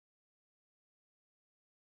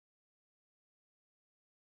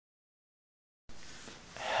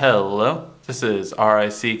Hello, this is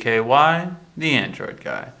RICKY, the Android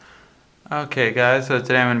guy. Okay guys, so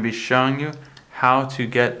today I'm going to be showing you how to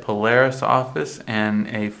get Polaris Office and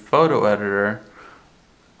a photo editor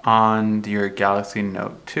on your Galaxy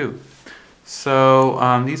Note 2.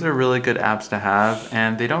 So these are really good apps to have,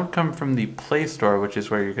 and they don't come from the Play Store, which is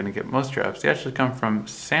where you're going to get most of your apps. They actually come from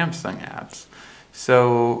Samsung apps.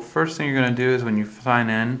 So first thing you're going to do is when you sign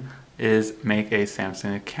in is make a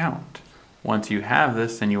Samsung account. Once you have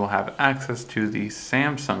this, then you will have access to the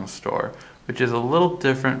Samsung Store, which is a little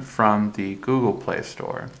different from the Google Play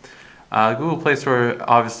Store. Google Play Store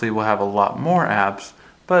obviously will have a lot more apps,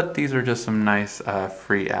 but these are just some nice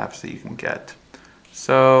free apps that you can get.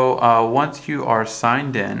 So once you are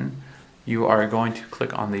signed in, you are going to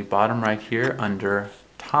click on the bottom right here under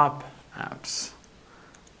Top Apps.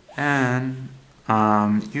 And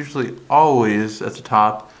usually always at the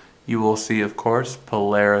top, you will see, of course,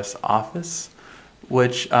 Polaris Office,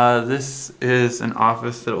 which this is an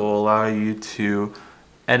office that will allow you to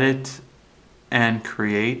edit and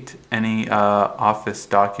create any Office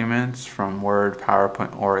documents from Word,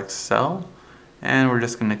 PowerPoint, or Excel. And we're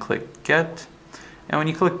just going to click Get. And when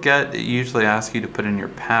you click Get, it usually asks you to put in your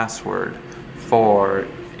password for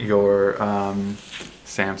your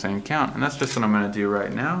Samsung account. And that's just what I'm going to do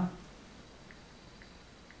right now.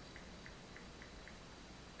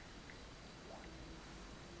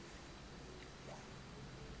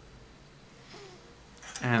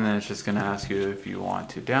 And then it's just going to ask you if you want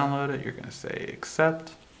to download it. You're going to say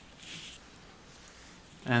accept.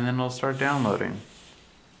 And then it'll start downloading.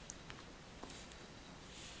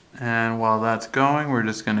 And while that's going, we're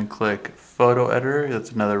just going to click Photo Editor.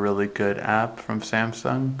 That's another really good app from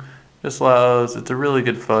Samsung. It's a really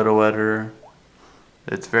good photo editor.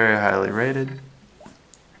 It's very highly rated.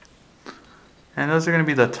 And those are going to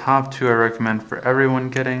be the top two I recommend for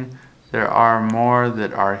everyone getting. There are more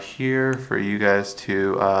that are here for you guys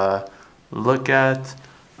to look at.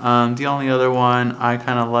 The only other one I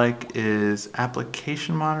kind of like is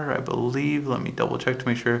Application Monitor, I believe. Let me double check to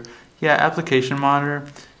make sure. Yeah, Application Monitor.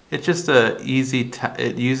 It's just it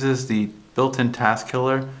uses the built-in task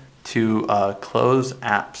killer to close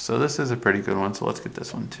apps. So this is a pretty good one, so let's get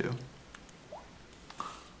this one too.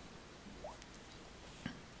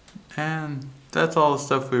 And that's all the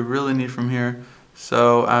stuff we really need from here.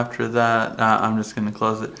 So after that, I'm just going to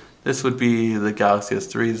close it. This would be the Galaxy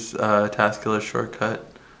S3's task killer shortcut.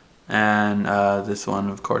 And this one,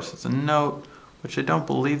 of course, is a Note, which I don't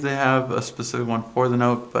believe they have a specific one for the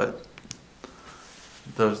Note, but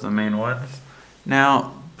those are the main ones.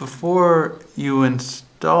 Now, before you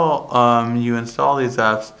install these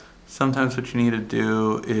apps, sometimes what you need to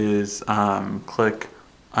do is click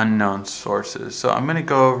Unknown Sources. So I'm going to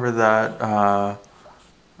go over that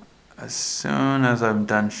as soon as I'm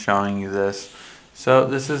done showing you this. So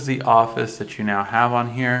this is the Office that you now have on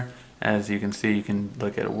here. As you can see, you can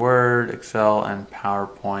look at Word, Excel, and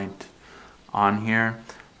PowerPoint on here.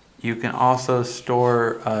 You can also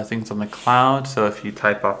store things on the cloud. So if you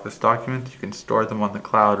type Office documents, you can store them on the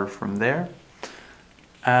cloud or from there.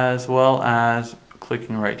 As well as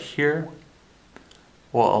clicking right here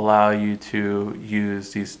will allow you to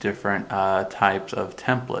use these different types of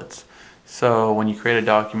templates. So when you create a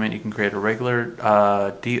document, you can create a regular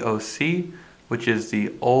DOC, which is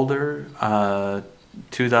the older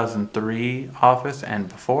 2003 Office and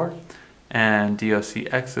before, and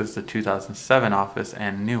DOCX is the 2007 Office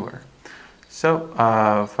and newer. So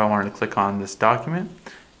if I wanted to click on this document,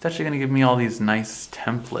 it's actually going to give me all these nice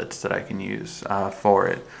templates that I can use for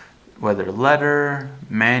it, whether letter,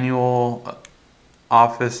 manual,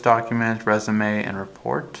 Office document, resume, and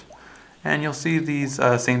report. And you'll see these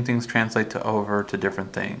same things translate over to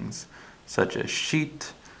different things, such as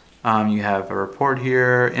sheet. You have a report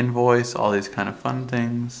here, invoice, all these kind of fun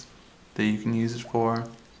things that you can use it for.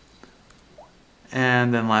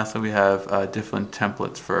 And then lastly, we have different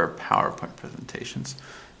templates for PowerPoint presentations.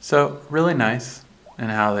 So really nice in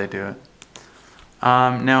how they do it.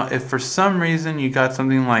 Now, if for some reason you got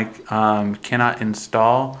something like cannot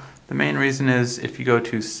install, the main reason is if you go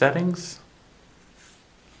to Settings,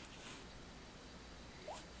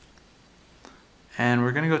 and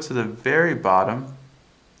we're going to go to the very bottom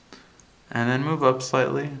and then move up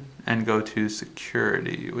slightly and go to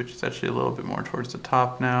Security, which is actually a little bit more towards the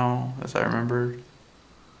top now, as I remembered.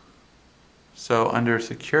 So under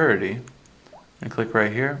Security, and click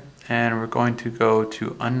right here, and we're going to go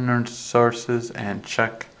to Unknown Sources and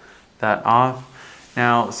check that off.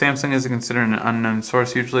 Now, Samsung isn't considered an unknown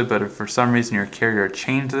source usually, but if for some reason your carrier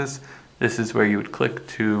changes, this is where you would click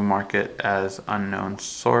to mark it as unknown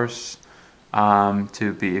source.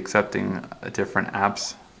 To be accepting different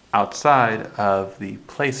apps outside of the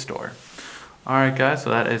Play Store. Alright guys, so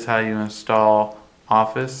that is how you install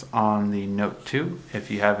Office on the Note 2. If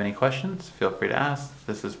you have any questions, feel free to ask.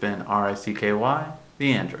 This has been RICKY,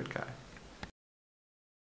 the Android Guy.